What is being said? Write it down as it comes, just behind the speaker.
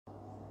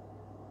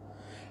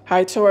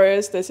Hi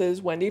Taurus, this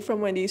is Wendy from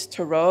Wendys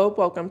Tarot.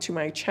 Welcome to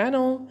my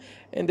channel.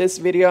 In this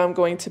video, I'm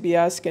going to be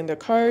asking the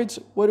cards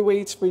what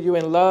awaits for you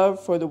in love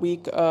for the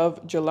week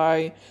of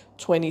July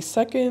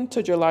 22nd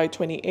to July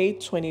 28th,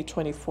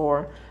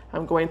 2024.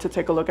 I'm going to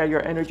take a look at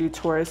your energy,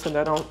 Taurus, and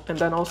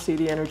then I'll see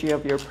the energy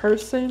of your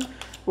person,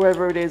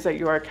 whoever it is that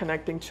you are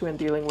connecting to and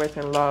dealing with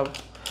in love.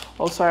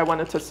 Also, I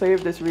wanted to say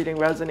if this reading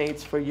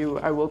resonates for you,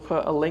 I will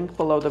put a link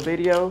below the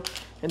video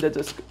in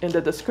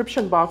the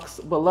description box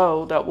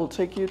below that will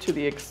take you to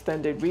the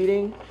extended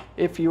reading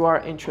if you are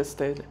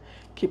interested.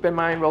 Keep in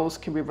mind, roles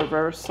can be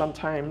reversed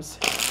sometimes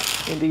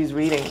in these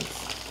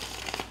readings.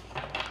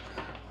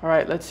 All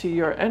right, let's see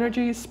your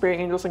energy. Spirit,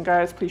 angels, and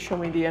guides, please show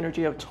me the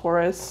energy of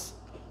Taurus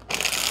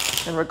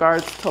in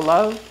regards to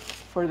love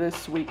for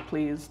this week,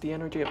 please. The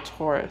energy of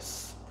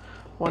Taurus.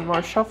 One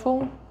more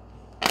shuffle.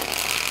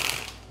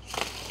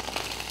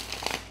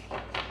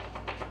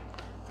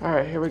 All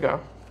right, here we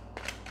go.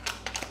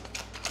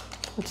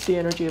 What's the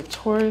energy of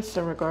Taurus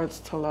in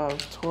regards to love?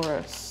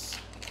 Taurus.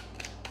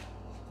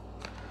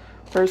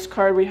 First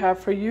card we have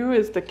for you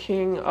is the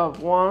King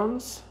of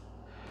Wands.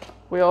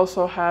 We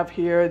also have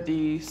here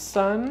the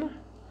Sun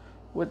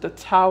with the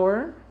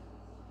Tower.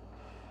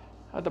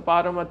 At the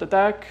bottom of the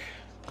deck,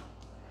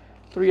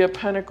 Three of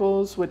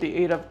Pentacles with the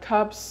Eight of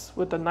Cups,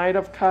 with the Knight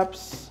of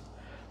Cups,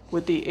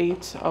 with the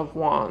Eight of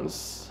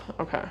Wands.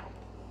 Okay.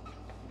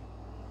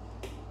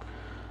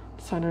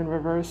 Sun in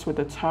reverse with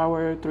the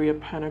Tower, Three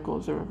of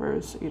Pentacles in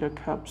reverse, Eight of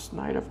Cups,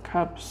 Knight of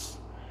Cups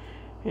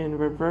in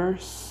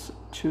reverse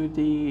to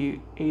the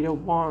Eight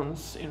of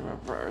Wands in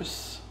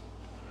reverse.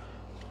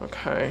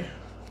 Okay.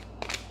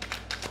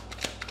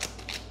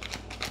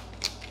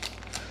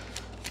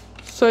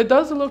 So it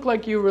does look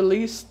like you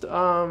released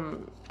a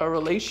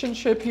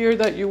relationship here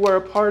that you were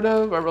a part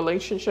of, a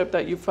relationship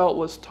that you felt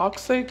was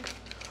toxic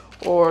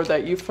or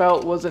that you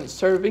felt wasn't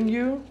serving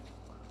you.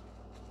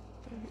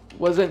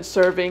 Wasn't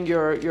serving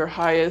your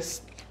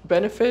highest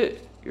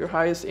benefit, your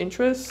highest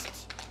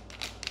interest.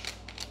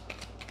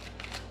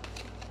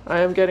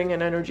 I am getting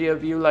an energy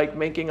of you like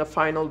making a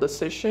final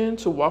decision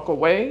to walk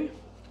away.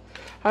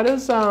 How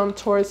does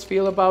Taurus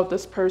feel about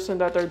this person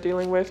that they're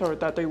dealing with or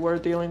that they were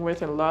dealing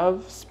with in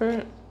love,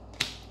 Spirit?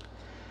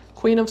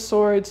 Queen of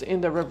Swords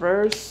in the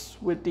reverse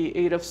with the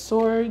Eight of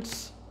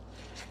Swords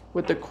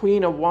with the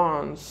Queen of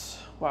Wands.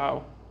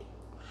 Wow.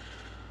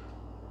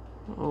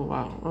 Oh,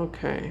 wow.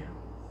 Okay.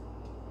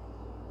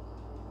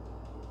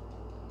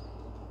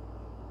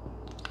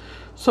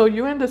 So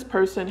you and this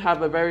person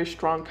have a very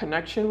strong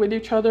connection with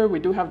each other. We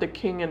do have the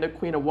King and the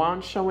Queen of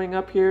Wands showing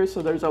up here.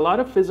 So there's a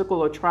lot of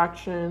physical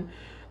attraction.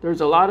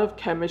 There's a lot of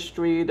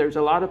chemistry. There's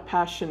a lot of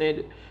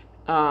passionate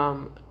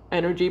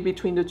energy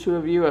between the two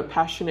of you, a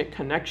passionate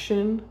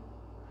connection.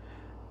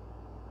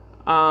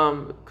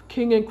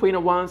 King and Queen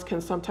of Wands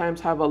can sometimes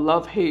have a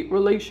love-hate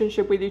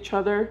relationship with each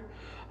other.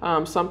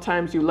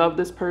 Sometimes you love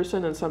this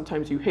person and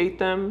sometimes you hate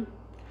them.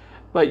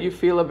 But you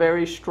feel a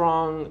very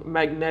strong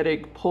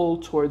magnetic pull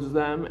towards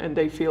them, and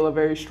they feel a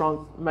very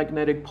strong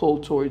magnetic pull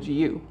towards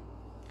you.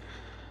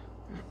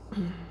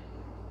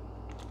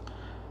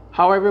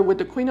 However, with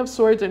the Queen of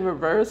Swords in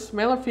reverse,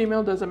 male or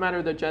female, doesn't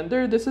matter the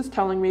gender, this is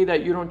telling me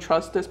that you don't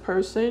trust this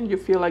person. You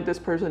feel like this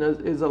person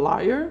is a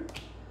liar.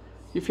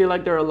 You feel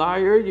like they're a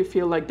liar. You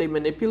feel like they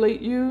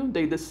manipulate you.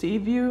 They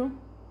deceive you.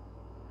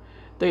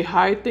 They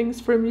hide things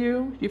from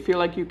you. You feel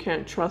like you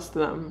can't trust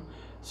them.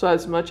 So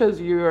as much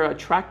as you're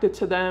attracted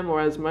to them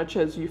or as much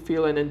as you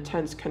feel an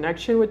intense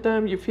connection with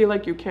them, you feel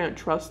like you can't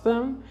trust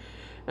them.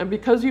 And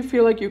because you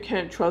feel like you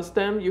can't trust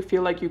them, you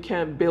feel like you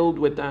can't build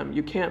with them.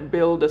 You can't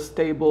build a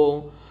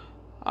stable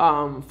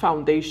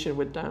foundation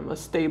with them, a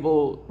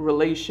stable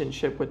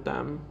relationship with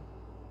them.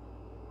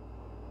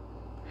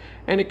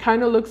 And it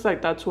kind of looks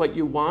like that's what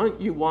you want.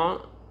 You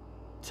want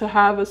to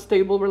have a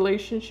stable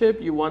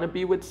relationship. You want to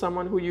be with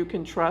someone who you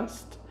can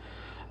trust.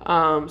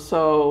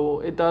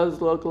 So it does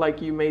look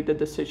like you made the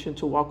decision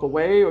to walk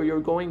away, or you're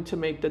going to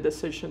make the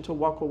decision to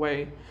walk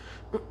away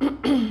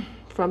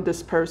from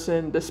this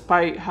person,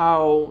 despite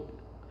how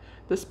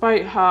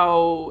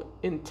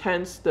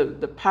intense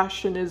the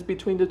passion is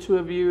between the two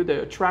of you,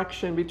 the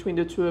attraction between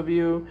the two of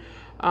you.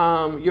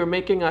 You're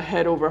making a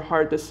head over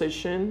heart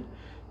decision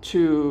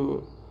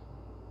to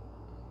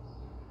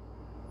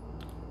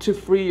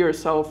free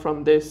yourself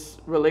from this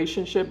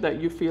relationship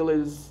that you feel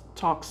is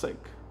toxic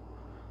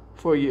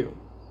for you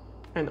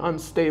and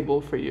unstable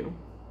for you.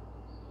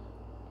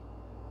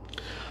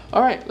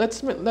 All right,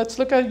 let's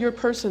look at your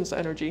person's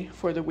energy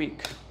for the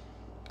week.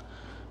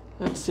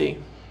 Let's see.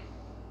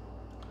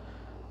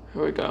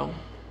 Here we go.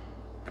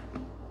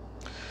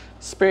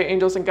 Spirit,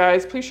 angels, and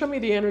guides, please show me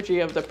the energy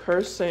of the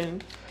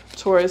person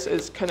Taurus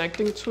is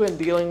connecting to and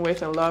dealing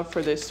with in love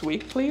for this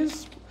week,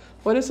 please.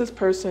 What is this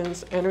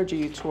person's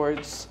energy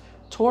towards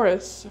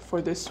Taurus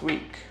for this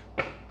week?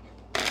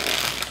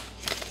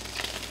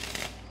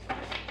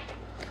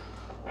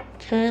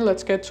 Okay,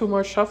 let's get two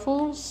more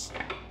shuffles.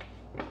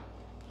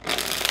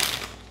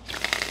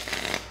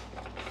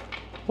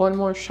 One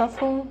more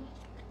shuffle.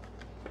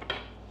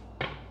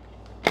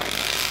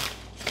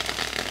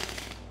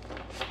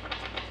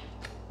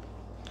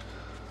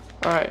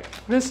 All right,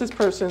 this is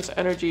person's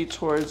energy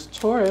towards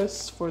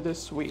Taurus for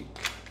this week.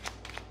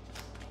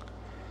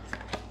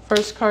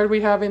 First card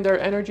we have in their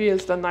energy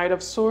is the Knight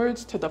of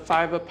Swords to the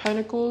Five of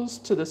Pentacles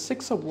to the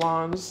Six of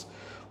Wands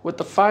with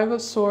the Five of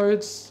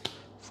Swords,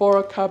 Four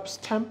of Cups,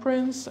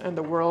 Temperance, and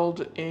the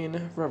World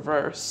in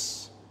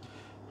reverse.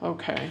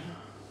 Okay.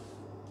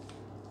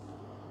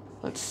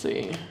 Let's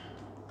see.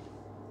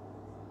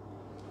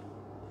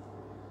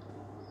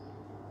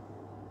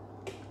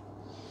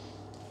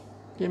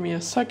 Give me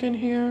a second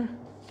here.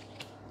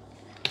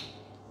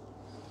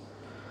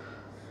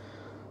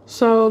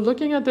 So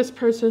looking at this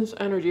person's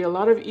energy, a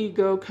lot of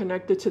ego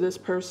connected to this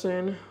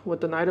person with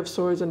the Knight of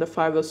Swords and the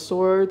Five of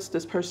Swords.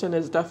 This person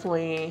is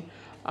definitely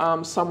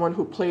someone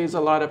who plays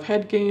a lot of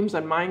head games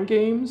and mind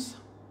games.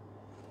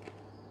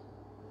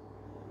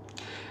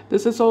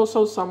 This is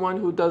also someone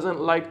who doesn't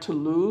like to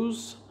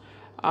lose.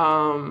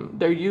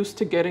 They're used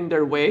to getting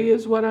their way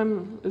is what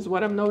I'm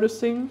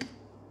noticing.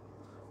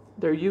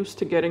 They're used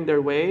to getting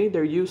their way.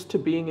 They're used to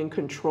being in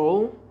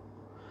control.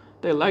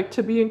 They like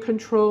to be in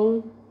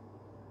control.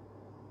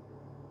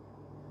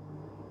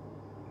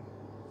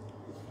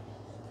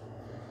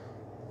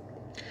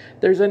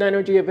 There's an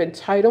energy of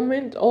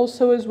entitlement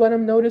also is what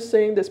I'm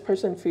noticing. This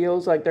person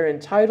feels like they're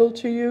entitled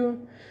to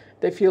you.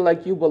 They feel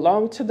like you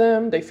belong to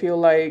them. They feel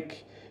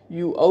like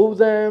you owe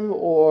them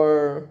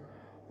or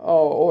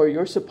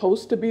you're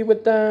supposed to be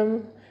with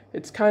them.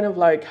 It's kind of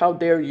like, how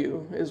dare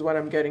you is what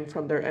I'm getting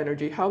from their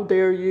energy. How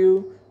dare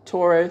you,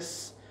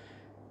 Taurus,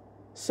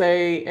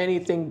 say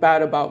anything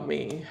bad about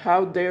me?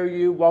 How dare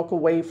you walk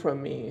away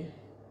from me?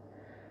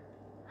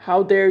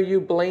 How dare you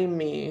blame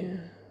me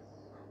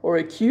or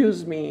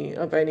accuse me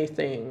of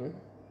anything?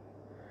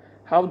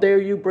 How dare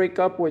you break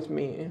up with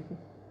me?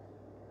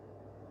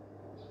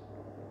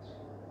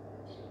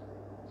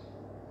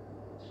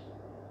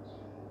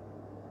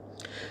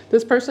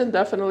 This person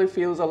definitely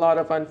feels a lot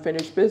of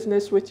unfinished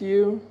business with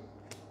you.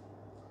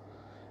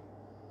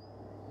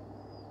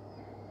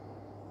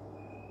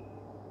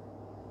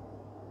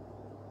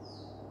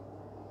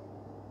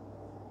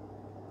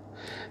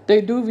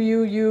 They do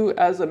view you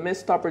as a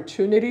missed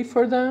opportunity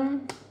for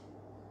them.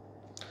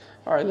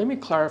 All right, let me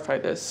clarify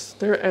this.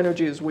 Their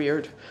energy is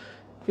weird.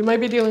 You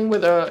might be dealing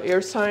with an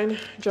air sign,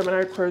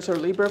 Gemini, Aquarius, or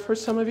Libra for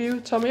some of you.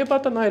 Tell me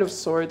about the Knight of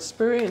Swords,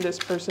 Spirit, in this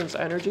person's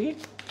energy.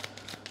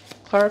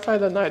 Clarify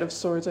the Knight of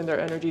Swords and their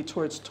energy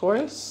towards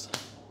Taurus.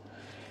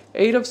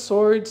 Eight of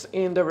Swords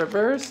in the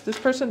reverse. This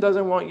person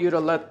doesn't want you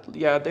to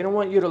they don't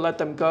want you to let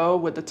them go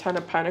with the Ten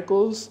of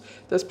Pentacles.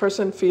 This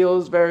person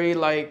feels very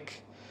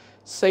like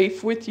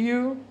safe with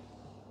you.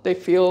 They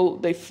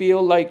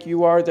feel like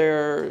you are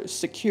their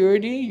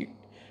security.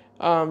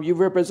 You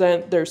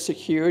represent their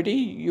security.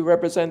 You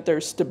represent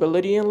their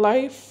stability in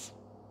life.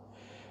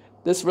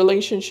 This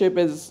relationship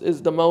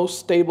is the most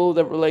stable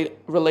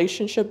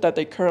relationship that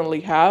they currently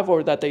have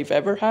or that they've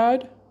ever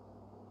had.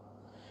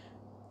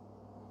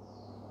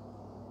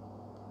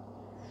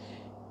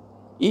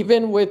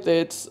 Even with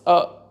its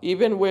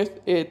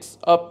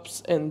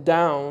ups and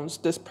downs,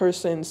 this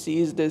person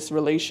sees this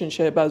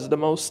relationship as the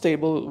most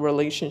stable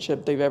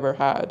relationship they've ever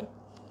had.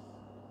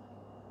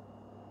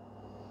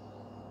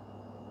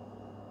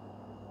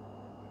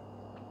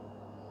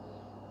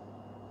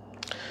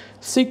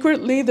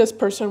 Secretly, this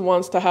person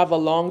wants to have a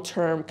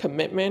long-term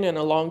commitment and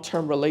a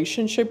long-term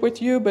relationship with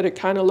you, but it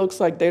kind of looks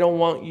like they don't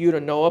want you to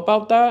know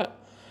about that.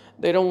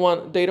 They don't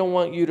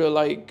want you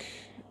to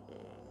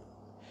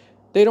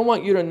they don't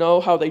want you to know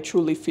how they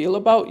truly feel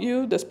about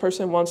you. This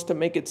person wants to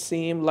make it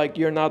seem like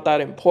you're not that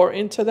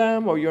important to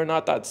them or you're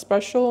not that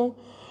special,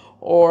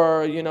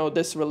 or, you know,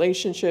 this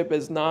relationship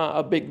is not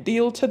a big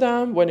deal to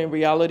them, when in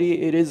reality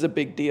it is a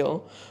big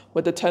deal.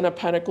 With the Ten of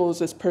Pentacles,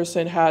 this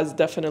person has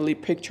definitely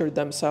pictured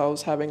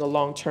themselves having a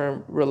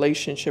long-term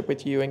relationship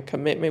with you and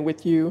commitment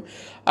with you.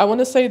 I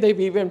want to say they've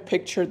even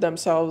pictured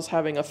themselves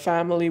having a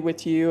family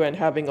with you and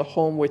having a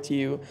home with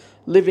you,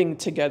 living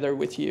together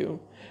with you,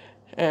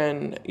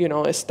 and, you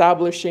know,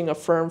 establishing a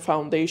firm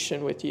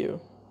foundation with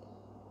you.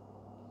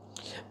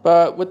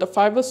 But with the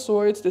Five of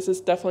Swords, this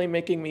is definitely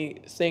making me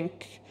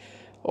think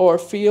or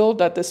feel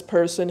that this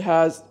person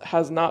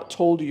has not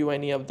told you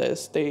any of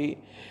this. They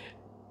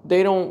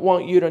don't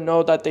want you to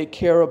know that they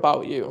care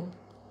about you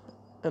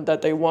and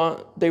that they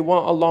want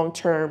a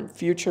long-term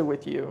future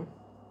with you.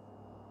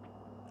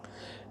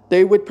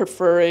 They would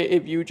prefer it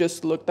if you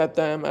just looked at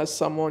them as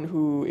someone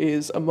who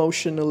is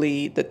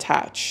emotionally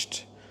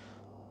detached,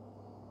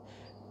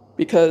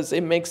 because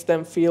it makes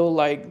them feel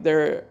like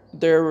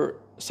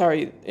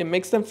it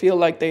makes them feel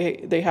like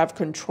they have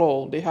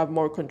control, they have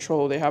more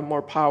control, they have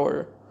more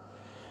power.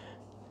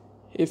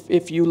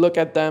 If you look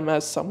at them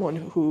as someone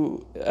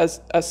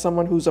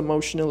who's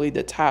emotionally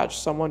detached,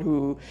 someone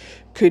who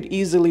could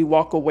easily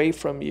walk away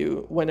from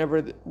you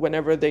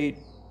whenever they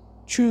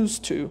choose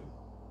to.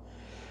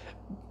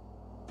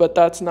 But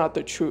that's not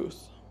the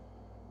truth.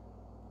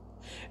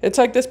 It's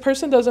like this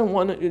person doesn't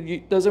want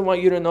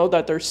you to know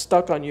that they're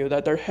stuck on you,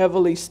 that they're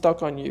heavily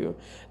stuck on you,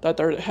 that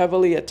they're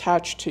heavily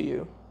attached to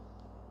you.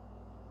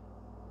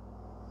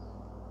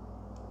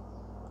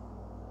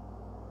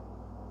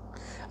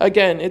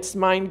 Again, it's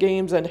mind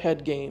games and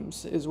head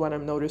games is what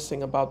I'm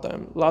noticing about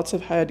them. Lots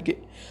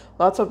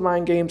of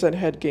mind games and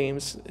head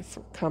games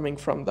coming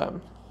from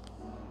them.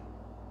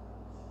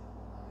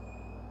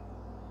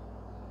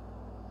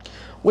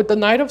 With the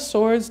Knight of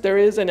Swords, there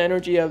is an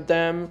energy of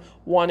them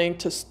wanting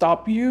to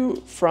stop you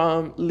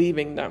from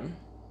leaving them.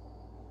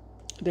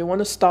 They want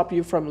to stop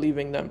you from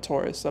leaving them,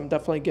 Taurus. I'm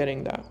definitely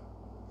getting that.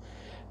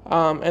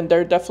 And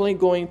they're definitely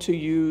going to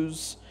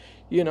use,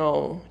 you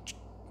know,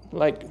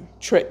 like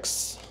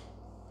tricks.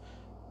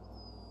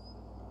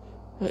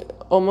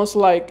 Almost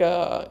like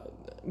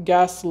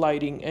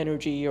gaslighting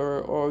energy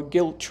or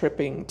guilt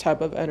tripping type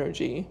of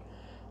energy.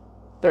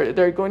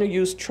 They're going to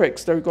use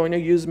tricks. They're going to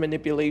use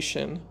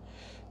manipulation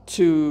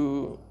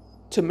to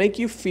make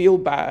you feel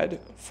bad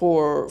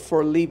for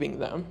leaving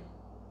them,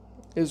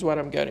 is what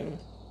I'm getting.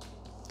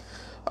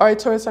 All right,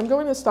 Taurus, I'm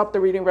going to stop the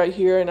reading right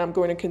here, and I'm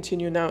going to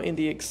continue now in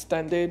the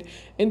extended.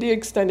 In the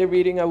extended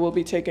reading, I will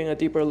be taking a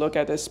deeper look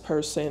at this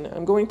person.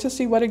 I'm going to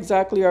see what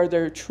exactly are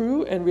their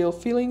true and real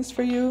feelings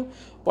for you.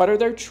 What are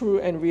their true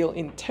and real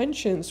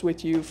intentions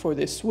with you for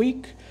this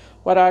week?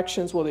 What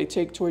actions will they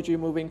take towards you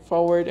moving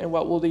forward? And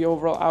what will the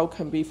overall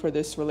outcome be for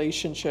this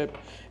relationship?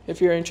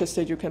 If you're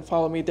interested, you can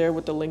follow me there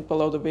with the link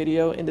below the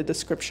video in the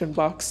description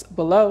box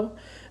below.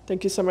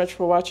 Thank you so much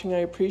for watching. I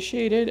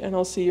appreciate it, and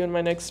I'll see you in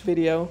my next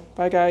video.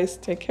 Bye, guys.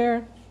 Take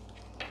care.